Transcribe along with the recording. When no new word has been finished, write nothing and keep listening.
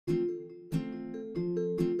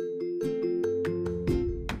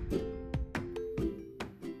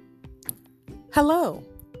Hello,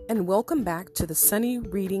 and welcome back to the Sunny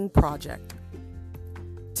Reading Project.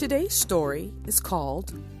 Today's story is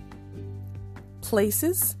called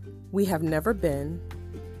Places We Have Never Been,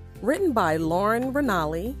 written by Lauren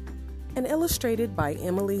Ranalli and illustrated by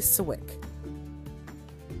Emily Sawick.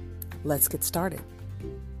 Let's get started.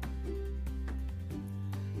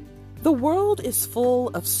 The world is full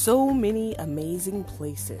of so many amazing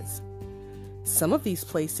places. Some of these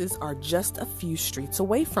places are just a few streets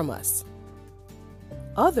away from us.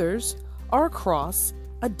 Others are across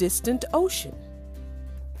a distant ocean.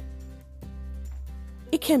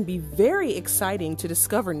 It can be very exciting to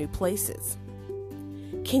discover new places.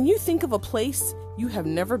 Can you think of a place you have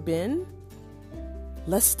never been?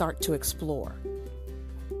 Let's start to explore.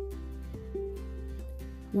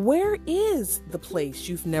 Where is the place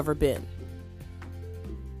you've never been?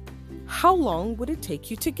 How long would it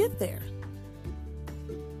take you to get there?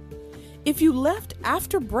 If you left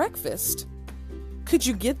after breakfast, could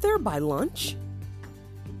you get there by lunch?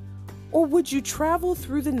 Or would you travel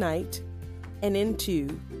through the night and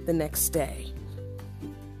into the next day?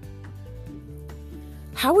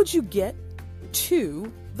 How would you get to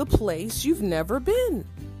the place you've never been?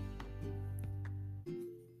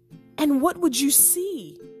 And what would you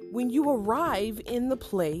see when you arrive in the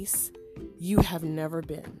place you have never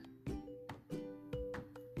been?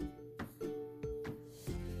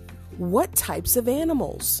 What types of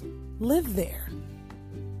animals live there?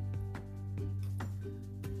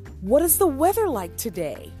 What is the weather like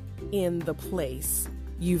today in the place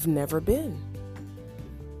you've never been?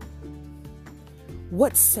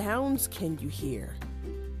 What sounds can you hear?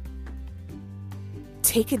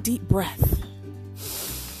 Take a deep breath.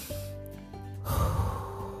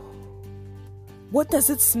 What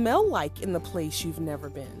does it smell like in the place you've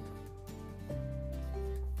never been?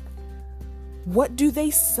 What do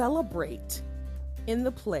they celebrate in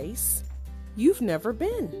the place you've never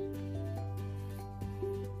been?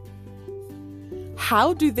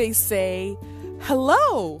 How do they say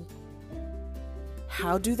hello?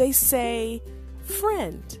 How do they say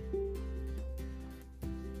friend?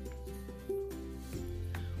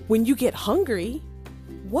 When you get hungry,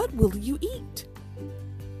 what will you eat?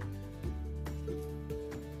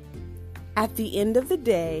 At the end of the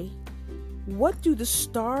day, what do the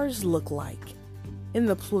stars look like in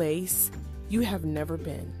the place you have never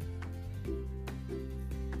been?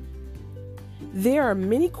 There are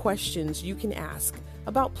many questions you can ask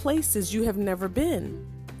about places you have never been.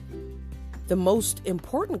 The most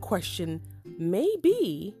important question may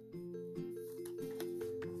be,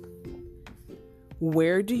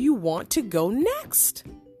 where do you want to go next?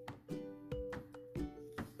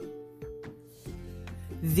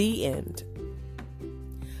 The end.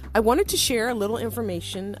 I wanted to share a little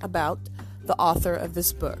information about the author of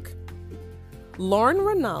this book. Lauren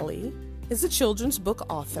Ranalli is a children's book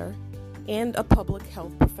author and a public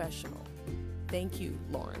health professional. Thank you,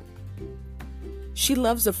 Lauren. She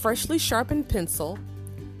loves a freshly sharpened pencil,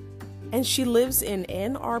 and she lives in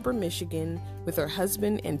Ann Arbor, Michigan with her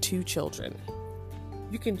husband and 2 children.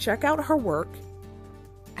 You can check out her work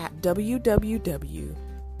at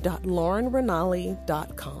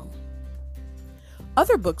www.laurenranalli.com.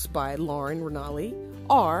 Other books by Lauren Ranalli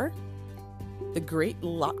are The Great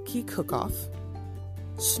Latke Cook-Off,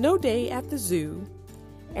 Snow Day at the Zoo,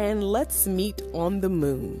 and Let's Meet on the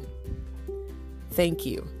Moon. Thank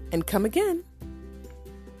you, and come again.